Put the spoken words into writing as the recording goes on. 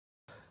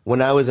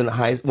When I was in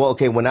well,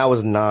 okay, when I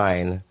was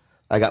 9,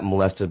 I got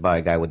molested by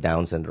a guy with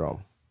Down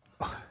syndrome.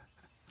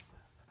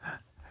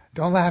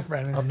 Don't laugh,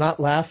 Brendan. I'm not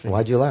laughing.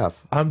 Why'd you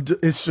laugh?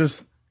 It's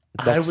just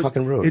That's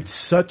fucking rude. It's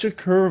such a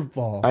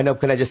curveball. I know.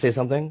 Can I just say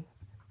something?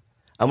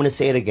 I'm gonna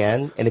say it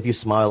again, and if you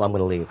smile, I'm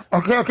gonna leave.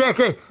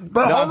 Okay.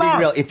 But No, hold I'm being on.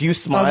 real. If you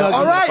smile,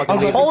 All right,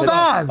 hold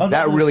on.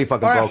 That really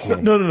fucking broke me.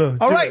 No.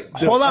 All right,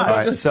 hold on. All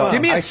right, so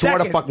Give me a I swear to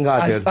second. fucking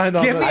God, dude. I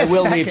know. Give me I a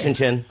will second. leave, Chin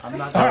Chin. All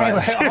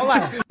right, hold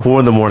on. 4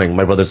 in the morning,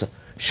 my brother's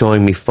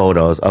showing me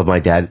photos of my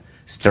dad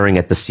staring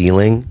at the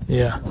ceiling.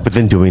 Yeah. But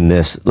then doing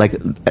this, like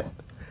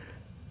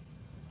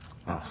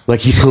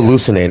he's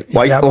hallucinating.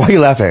 Why are you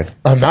laughing?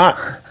 I'm not.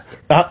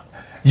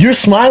 You're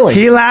smiling.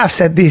 He laughs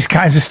at these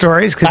kinds of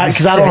stories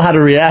because I don't know how to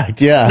react.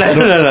 Yeah.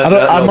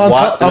 I'm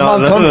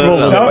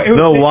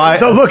uncomfortable. Why?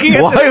 So looking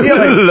at the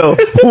ceiling.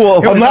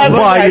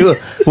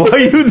 Why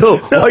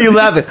are you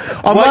laughing?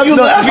 I'm not, dude.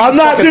 I'm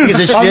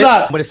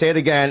not. I'm gonna say it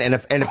again, and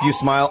if you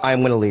smile,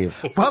 I'm gonna leave.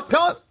 Well,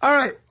 don't. All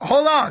right,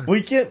 hold on.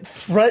 We can't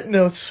threaten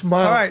a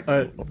smile. All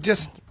right,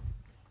 just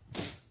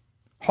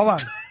hold on.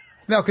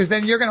 No, because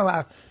then you're gonna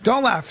laugh.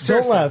 Don't laugh.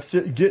 Seriously. Don't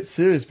laugh. Get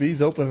serious. But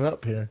he's opening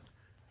up here.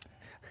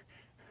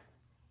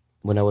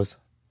 When I was,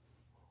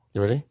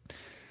 you ready?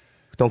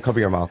 Don't cover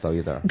your mouth though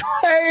either.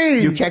 Hey,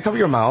 you can't cover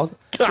your mouth.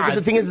 Because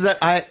the thing is that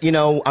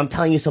I'm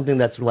telling you something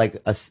that's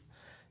like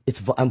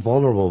I'm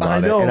vulnerable about I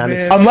know, it. And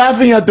man. I'm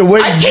laughing at the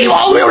way I came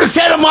all the way over to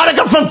Santa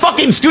Monica from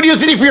fucking Studio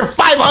City for your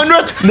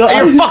 500th. No,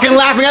 and you're fucking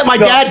laughing at my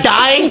dad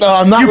dying. No,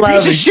 I'm not laughing. You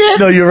piece of shit.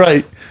 No, you're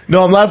right.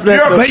 No, I'm laughing at.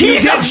 You're a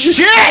piece of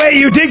shit. Wait,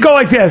 you did go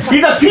like this.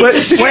 He's a piece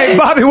of shit. Wait,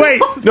 Bobby, wait.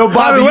 No,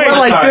 Bobby, you went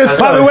like this.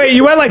 Bobby, wait,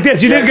 you went like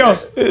this. You didn't go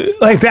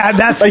like that.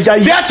 That's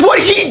what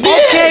he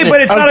did. Okay, but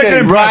it's not a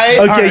good right.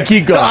 Okay,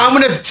 keep going. So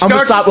I'm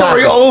gonna start the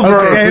story over.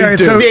 Okay,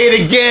 say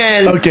it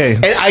again. Okay.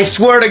 And I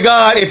swear to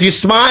God, if you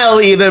smile,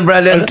 even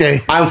Brendan,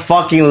 okay, I'm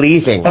fucking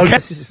leaving. Okay.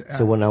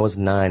 So when I was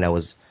 9, I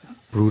was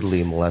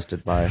brutally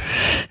molested by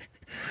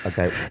a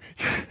guy.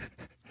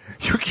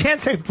 You can't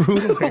say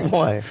brutally.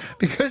 Why?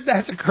 Because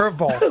that's a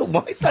curveball.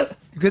 Why is that?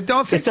 Because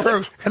don't say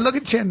brutally. And look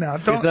at Chin now.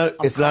 Don't.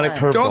 It's not a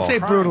curveball. Don't say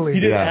brutally. He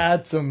did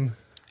add some.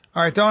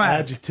 All right, don't add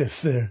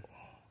adjectives there.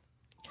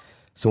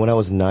 So when I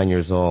was 9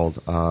 years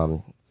old,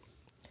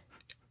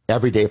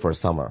 every day for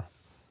summer.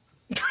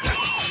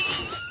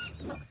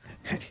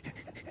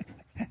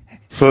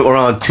 So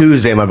around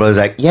Tuesday, my brother's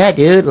like, "Yeah,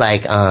 dude,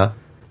 like,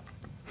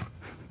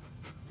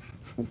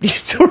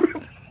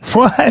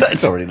 what?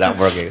 It's already not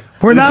working.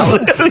 We're not.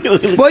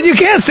 Well, you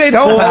can't say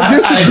don't.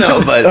 I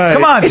know, but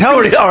come on, tell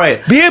us. All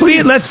right,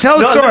 let's tell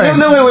the story.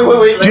 No,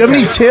 wait. Do you have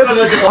any tips?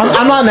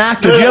 I'm not an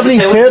actor. Do you have any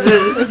tips?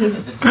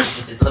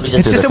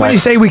 It's just that when you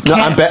say we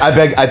can't. No,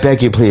 I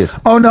beg you, please.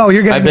 Oh no,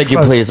 you're getting. I beg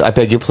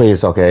you,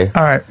 please. Okay.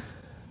 All right.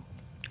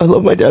 I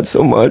love my dad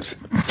so much.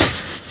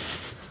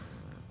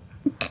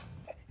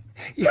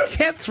 You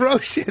can't throw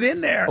shit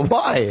in there.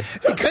 Why?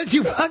 Because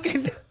you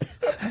fucking.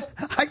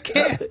 I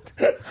can't.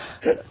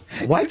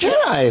 Why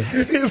can't I?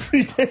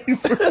 Every day.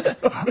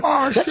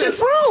 Oh shit! That's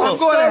true. I'm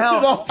going to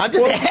hell. I'm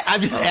just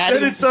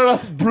adding.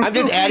 I'm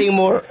just adding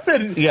more.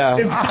 Yeah.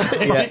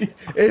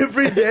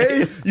 Every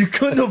day, you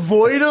couldn't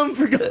avoid him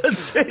for God's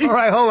sake. All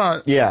right, hold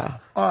on. Yeah.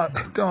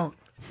 Don't.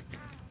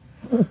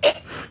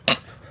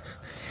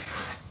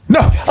 No,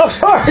 I'm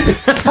sorry.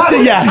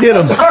 Yeah, hit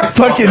him.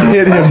 Fucking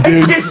hit him,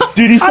 dude.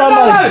 Dude, he's talking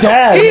about his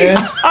dad, man.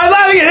 I'm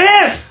laughing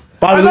at him.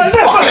 Bobby,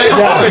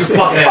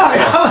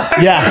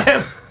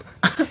 Yeah.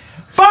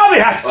 Bobby,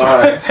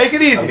 take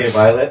it easy. Okay,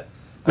 Violet.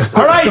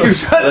 All right, you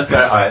just. All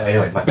right,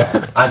 anyway, my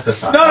bad. I'm so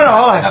sorry. No,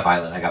 hold on. I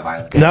got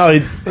Violet. No,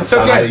 it's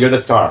okay. You're the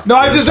star. No,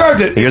 I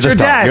deserved it. You're the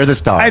star. Dad. You're the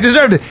star. I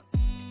deserved it.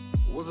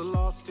 Was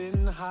lost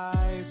in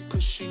highs,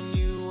 pushing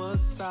you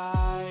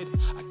aside.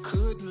 I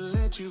couldn't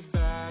let you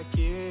back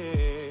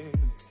in.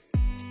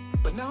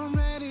 But now I'm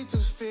ready to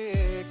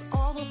fix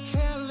all those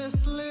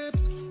careless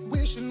lips,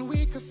 wishing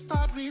we could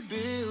start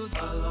rebuild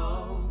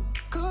alone.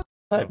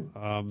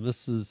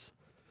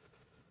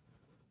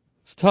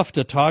 It's tough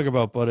to talk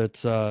about, but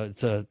it's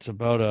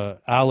about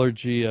a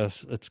allergy.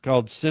 It's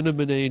called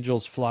Cinnamon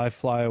Angels Fly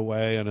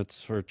Away, and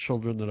it's for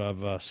children that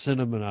have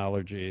cinnamon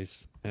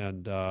allergies.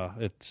 And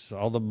it's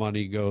all the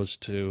money goes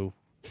to.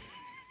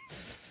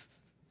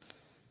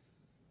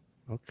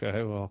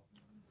 Okay, well.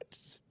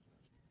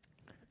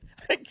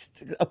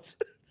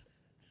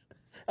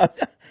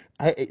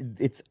 I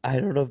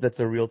don't know if that's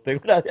a real thing,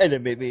 and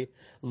it made me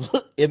laugh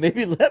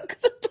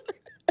because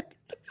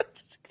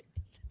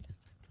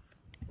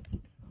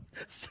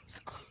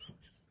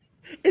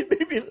it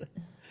made me.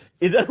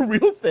 Is that a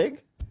real thing?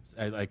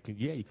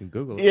 Yeah, you can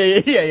Google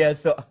it. Yeah.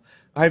 So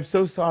I'm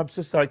so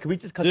sorry. Can we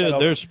just cut that Dude, off?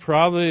 there's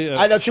probably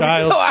a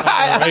child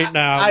right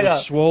now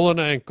with swollen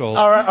ankle.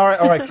 All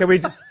right. Can we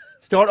just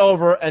start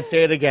over and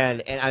say it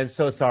again? And I'm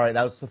so sorry.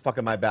 That was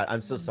fucking my bad.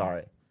 I'm so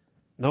sorry.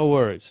 No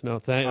worries. No,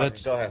 Go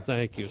ahead.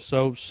 Thank you.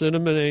 So,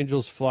 Cinnamon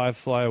Angels Fly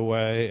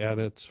Away,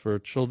 and it's for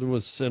children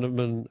with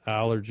cinnamon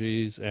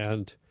allergies.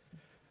 And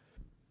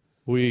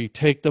we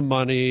take the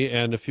money,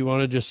 and if you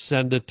want to just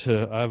send it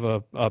to, I have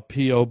a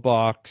P.O.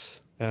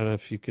 box, And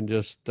if you can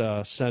just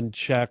send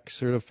checks,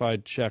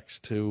 certified checks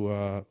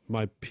to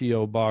my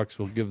P.O. box,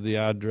 we'll give the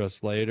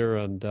address later.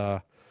 And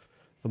the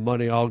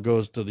money all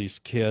goes to these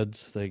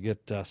kids. They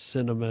get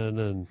cinnamon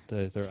and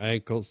their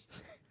ankles.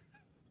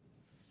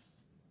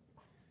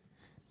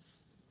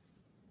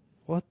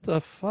 What the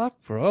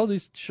fuck, bro?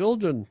 These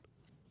children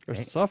are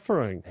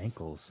suffering.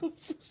 Ankles.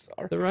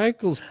 Their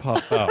ankles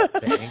pop out.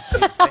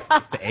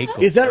 It's the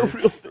ankles. Is that a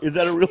real? Is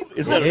that a real?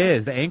 Is that It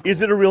is the ankle.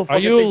 Is it a real? Are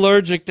you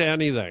allergic to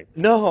anything?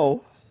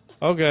 No.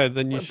 Okay,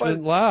 then you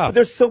shouldn't But laugh.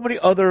 there's so many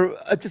other.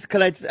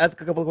 Can I just ask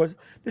a couple of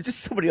questions? There's just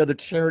so many other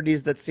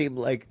charities that seem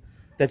like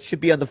that should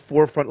be on the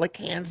forefront, like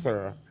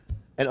cancer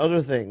and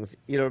other things.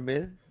 You know what I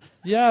mean?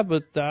 Yeah,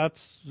 but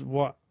that's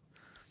what.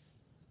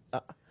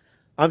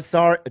 I'm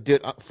sorry,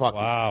 dude. Fuck.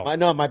 Wow.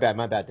 No, my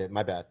bad, dude.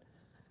 My bad.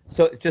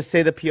 So just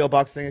say the P.O.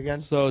 box thing again.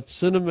 So it's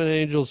Cinnamon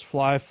Angels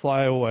Fly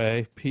Fly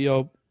Away.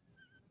 P.O.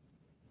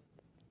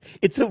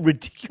 It's a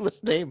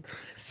ridiculous name.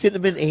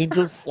 Cinnamon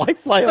Angels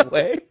Fly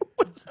Away.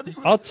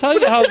 I'll tell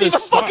you how this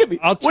started.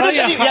 I'll What tell does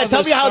you that mean? how Yeah, tell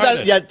this me how that.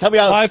 started. Yeah, tell me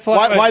how.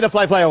 Why the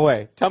fly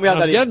away? Tell me how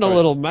that. I'm getting a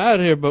little mad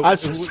here, but I'm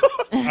so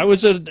sorry. I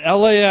was at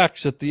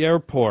LAX at the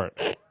airport,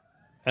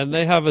 and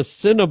they have a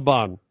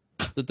Cinnabon,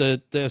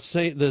 the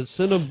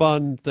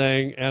Cinnabon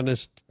thing, and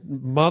his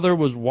mother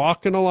was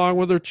walking along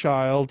with her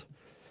child,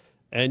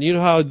 and you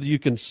know how you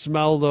can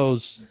smell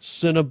those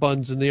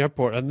Cinnabons in the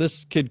airport, and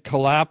this kid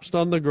collapsed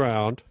on the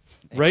ground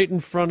right in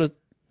front of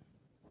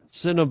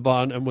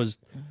Cinnabon and was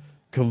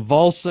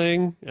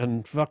convulsing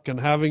and fucking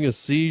having a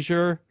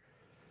seizure.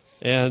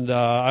 And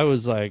I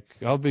was like,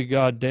 I'll be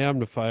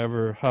goddamned if I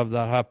ever have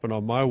that happen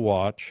on my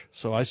watch.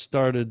 So I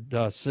started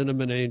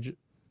Cinnamon Angels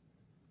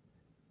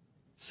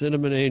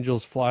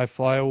Fly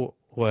Fly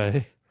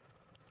Away.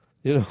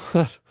 You know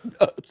what?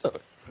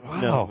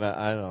 Wow. No,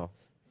 I don't know.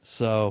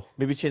 So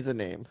Maybe change the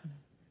name.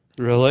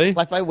 really?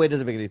 Fly away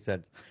doesn't make any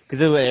sense because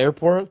it's an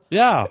airport.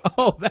 Yeah.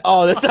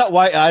 Oh, that's not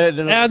why I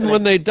didn't know. And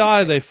when they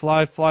die, they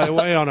fly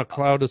away on a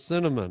cloud of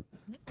cinnamon.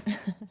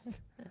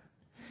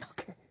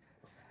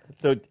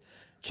 So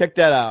check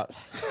that out.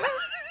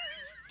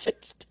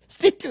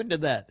 Stay tuned to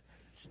that.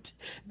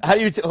 How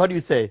do you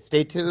say?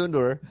 Stay tuned,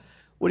 or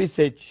what do you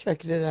say?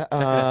 Check it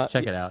out.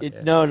 Check it out,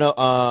 yeah.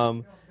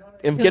 No.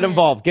 Get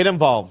involved. Get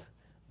involved.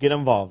 Get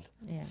involved.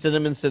 Yeah.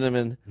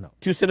 Cinnamon. No.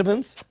 2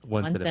 cinnamons.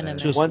 One One cinnamon.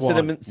 cinnamon. One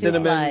one.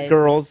 cinnamon Flies.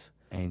 girls.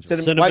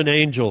 Angels. Cinnamon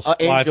Angels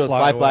Angels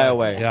fly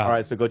away. Yeah. All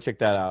right, so go check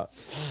that out.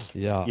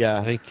 Yeah.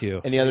 Yeah. Thank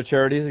you. Any other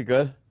charities? Are you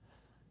good?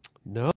 No.